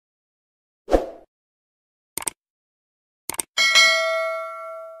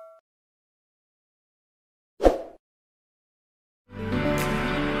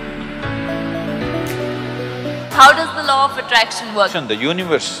How does the law of attraction work? The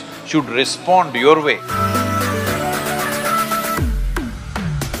universe should respond your way.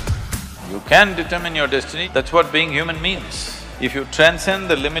 You can determine your destiny, that's what being human means. If you transcend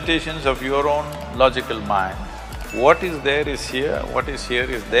the limitations of your own logical mind, what is there is here, what is here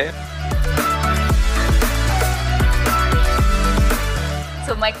is there.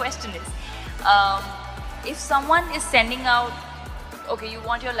 So my question is, if someone is sending out, okay, you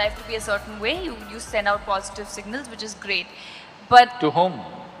want your life to be a certain way, you send out positive signals, which is great, but… To whom?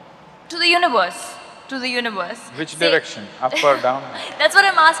 To the universe. To the universe. Which direction? Up or down? That's what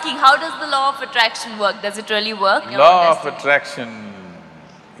I'm asking. How does the law of attraction work? Does it really work? Law of attraction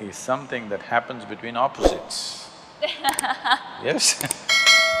is something that happens between opposites. Yes?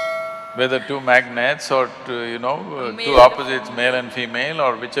 Whether two magnets or two opposites, male and female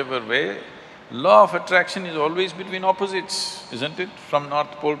or whichever way, law of attraction is always between opposites, isn't it? From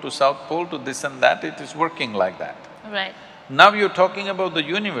North Pole to South Pole to this and that, it is working like that. Right. Now you're talking about the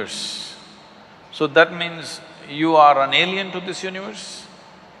universe. So that means you are an alien to this universe?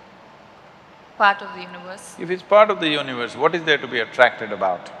 Part of the universe. If it's part of the universe, what is there to be attracted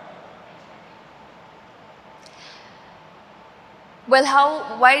about? Well,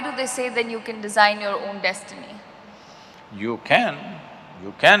 why do they say then you can design your own destiny? You can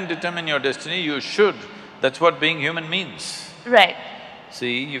determine your destiny, you should. That's what being human means. Right.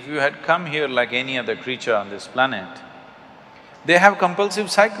 See, if you had come here like any other creature on this planet, they have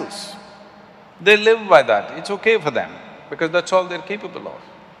compulsive cycles. They live by that, it's okay for them, because that's all they're capable of.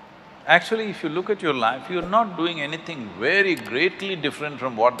 Actually, if you look at your life, you're not doing anything very greatly different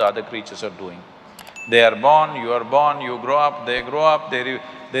from what the other creatures are doing. They are born, you are born, you grow up, they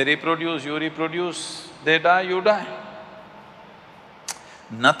reproduce, you reproduce, they die, you die.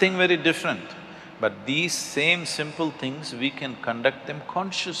 Nothing very different. But these same simple things, we can conduct them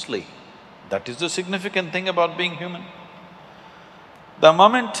consciously. That is the significant thing about being human. The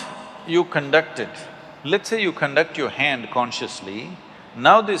moment you conduct it, let's say you conduct your hand consciously,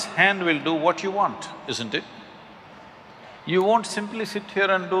 now this hand will do what you want, isn't it? You won't simply sit here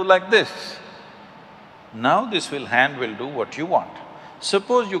and do like this. Now hand will do what you want.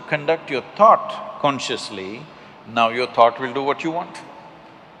 Suppose you conduct your thought consciously, now your thought will do what you want.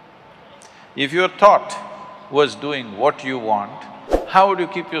 If your thought was doing what you want, how would you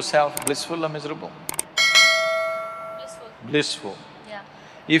keep yourself blissful or miserable? Blissful. Blissful. Yeah.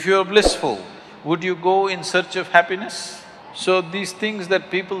 If you're blissful, would you go in search of happiness? So these things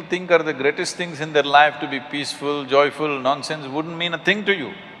that people think are the greatest things in their life, to be peaceful, joyful, nonsense, wouldn't mean a thing to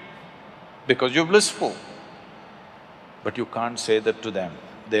you, because you're blissful. But you can't say that to them,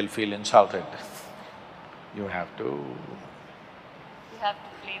 they'll feel insulted. You have to… You have to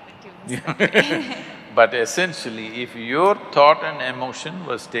play the tunes. But essentially, if your thought and emotion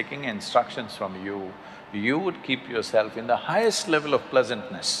was taking instructions from you, you would keep yourself in the highest level of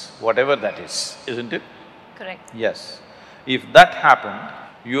pleasantness, whatever that is, isn't it? Correct. Yes. If that happened,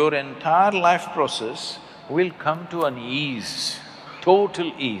 your entire life process will come to an ease,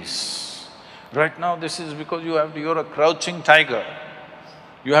 total ease. Right now, this is because you're a crouching tiger.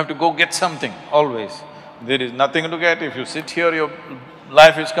 You have to go get something, always. There is nothing to get. If you sit here, your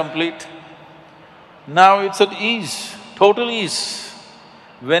life is complete. Now it's at ease, total ease.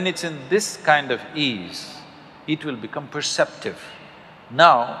 When it's in this kind of ease, it will become perceptive.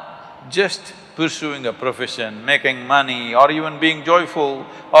 Now, just pursuing a profession, making money, or even being joyful,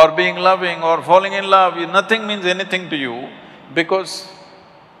 or being loving, or falling in love, nothing means anything to you, because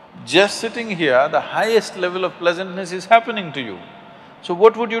just sitting here, the highest level of pleasantness is happening to you. So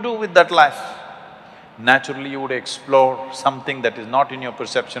what would you do with that life? Naturally, you would explore something that is not in your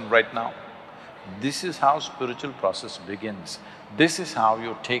perception right now. This is how spiritual process begins. This is how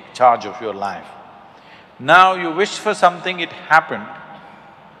you take charge of your life. Now you wish for something, it happened.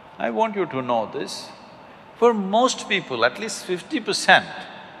 I want you to know this. For most people, at least 50%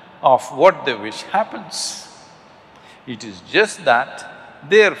 of what they wish happens. It is just that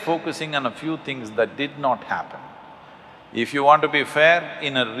they are focusing on a few things that did not happen. If you want to be fair,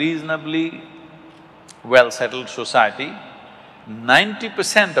 in a reasonably well-settled society,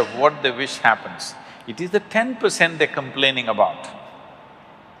 90% of what they wish happens. It is the 10% they're complaining about.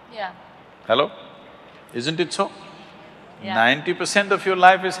 Yeah. Hello? Isn't it so? Yeah. 90% of your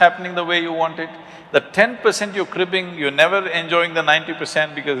life is happening the way you want it. The 10% you're cribbing, you're never enjoying the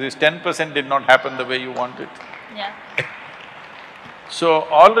 90% because this 10% did not happen the way you want it. Yeah. So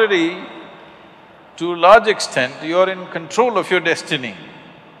already, to a large extent, you're in control of your destiny.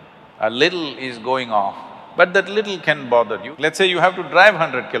 A little is going off, but that little can bother you. Let's say you have to drive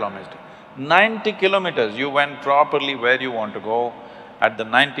 100 kilometers. 90 kilometers you went properly where you want to go. At the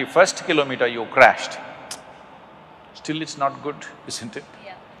 91st kilometer you crashed. still it's not good, isn't it?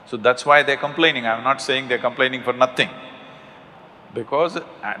 Yeah. So that's why they're complaining. I'm not saying they're complaining for nothing. Because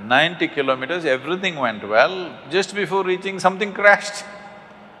at 90 kilometers, everything went well, just before reaching, something crashed.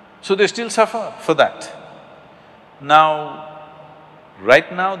 So they still suffer for that. Now, right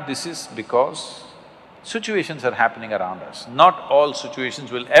now, this is because situations are happening around us. Not all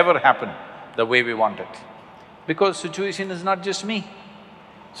situations will ever happen the way we want it. Because situation is not just me.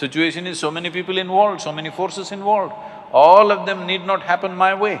 Situation is so many people involved, so many forces involved. All of them need not happen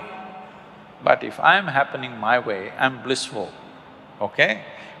my way. But if I'm happening my way, I'm blissful, okay?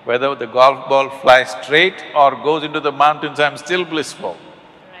 Whether the golf ball flies straight or goes into the mountains, I'm still blissful.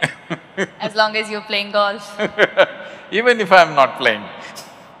 Right. As long as you're playing golf. Even if I'm not playing.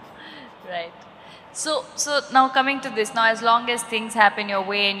 Right. So now coming to this, now as long as things happen your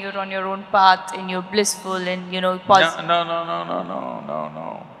way and you're on your own path and you're blissful and positive.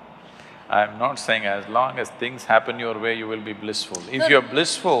 No. I'm not saying as long as things happen your way, you will be blissful. If No, you're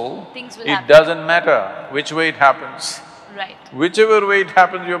blissful, things will it happen. doesn't matter which way it happens. Right. Whichever way it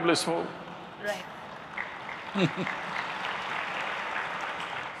happens, you're blissful. Right.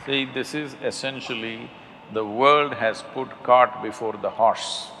 See, this is essentially, the world has put cart before the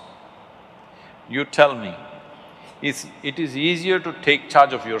horse. You tell me, it is easier to take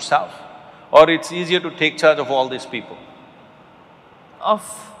charge of yourself or it's easier to take charge of all these people?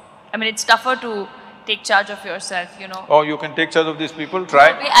 It's tougher to take charge of yourself, Oh, you can take charge of these people,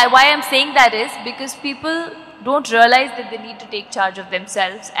 try. Why I'm saying that is because people don't realize that they need to take charge of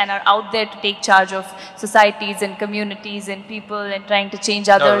themselves and are out there to take charge of societies and communities and people and trying to change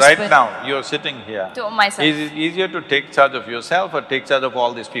others. No, right now, you're sitting here. To myself. Is it easier to take charge of yourself or take charge of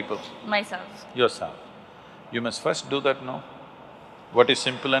all these people? Myself. Yourself. You must first do that, no? What is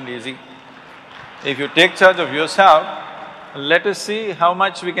simple and easy? If you take charge of yourself, let us see how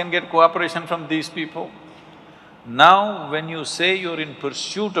much we can get cooperation from these people. Now, when you say you're in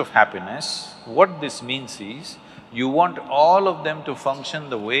pursuit of happiness, what this means is, you want all of them to function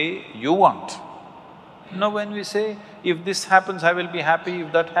the way you want. Now, when we say, if this happens, I will be happy,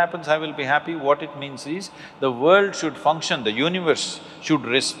 if that happens, I will be happy, what it means is, the world should function, the universe should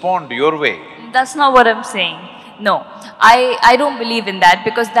respond your way. That's not what I'm saying. No, I don't believe in that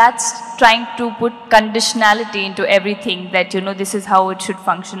because that's trying to put conditionality into everything that, this is how it should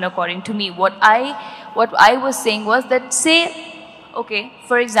function according to me. What I was saying was that say, okay,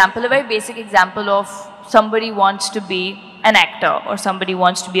 for example, a very basic example of somebody wants to be an actor or somebody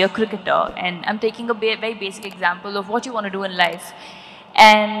wants to be a cricketer, and I'm taking a very basic example of what you want to do in life.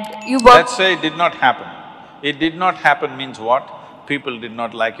 And you work… Let's say it did not happen. It did not happen means what? People did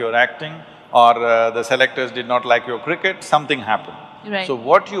not like your acting, or the selectors did not like your cricket, something happened. Right. So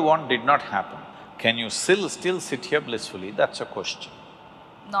what you want did not happen. Can you still sit here blissfully? That's a question.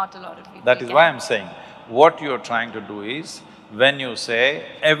 Not a lot of people. That is why I'm saying, what you're trying to do is, when you say,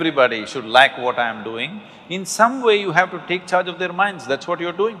 everybody should like what I'm doing, in some way you have to take charge of their minds, that's what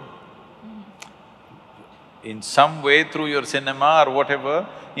you're doing. In some way, through your cinema or whatever,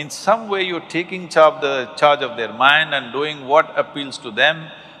 in some way you're taking charge of their mind and doing what appeals to them,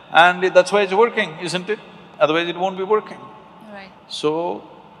 and that's why it's working, isn't it? Otherwise it won't be working. Right. So,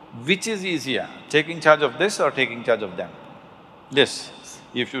 which is easier, taking charge of this or taking charge of them? This.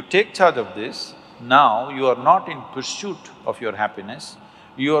 If you take charge of this, now you are not in pursuit of your happiness,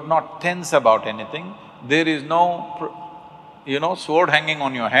 you are not tense about anything, there is no, sword hanging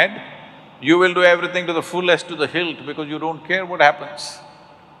on your head, you will do everything to the fullest, to the hilt, because you don't care what happens.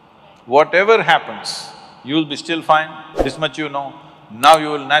 Whatever happens, you will be still fine, this much you know. Now you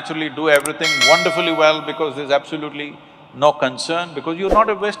will naturally do everything wonderfully well because there's absolutely no concern, because you're not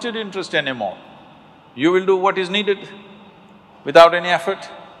a vested interest anymore. You will do what is needed without any effort.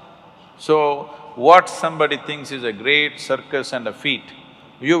 So, what somebody thinks is a great circus and a feat,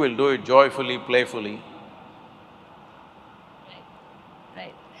 you will do it joyfully, playfully.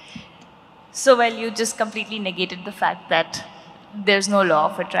 Right. So, well, you just completely negated the fact that there's no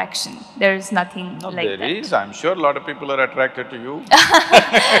law of attraction. There is nothing like that. There is, I'm sure a lot of people are attracted to you.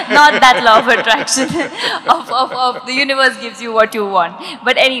 Not that law of attraction of the universe gives you what you want.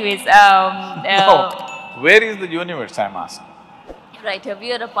 But anyways, No, where is the universe, I'm asking? Right,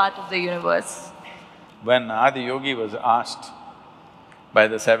 we are a part of the universe. When Adi Yogi was asked by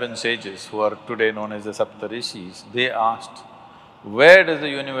the 7 sages, who are today known as the Saptarishis, they asked, where does the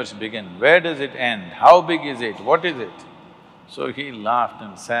universe begin? Where does it end? How big is it? What is it? So he laughed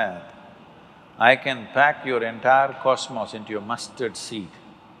and said, I can pack your entire cosmos into a mustard seed.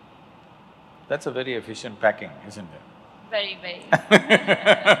 That's a very efficient packing, isn't it? Very, very.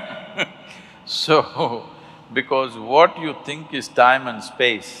 So, because what you think is time and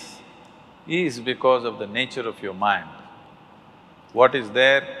space is because of the nature of your mind. What is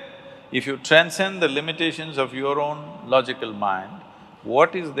there, if you transcend the limitations of your own logical mind,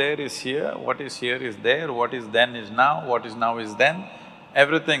 what is there is here, what is here is there, what is then is now, what is now is then.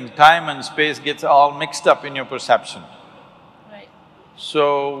 Everything, time and space gets all mixed up in your perception. Right.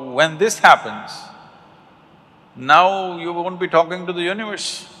 So, when this happens, now you won't be talking to the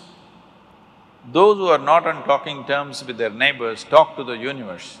universe. Those who are not on talking terms with their neighbors talk to the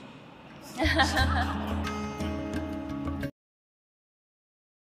universe.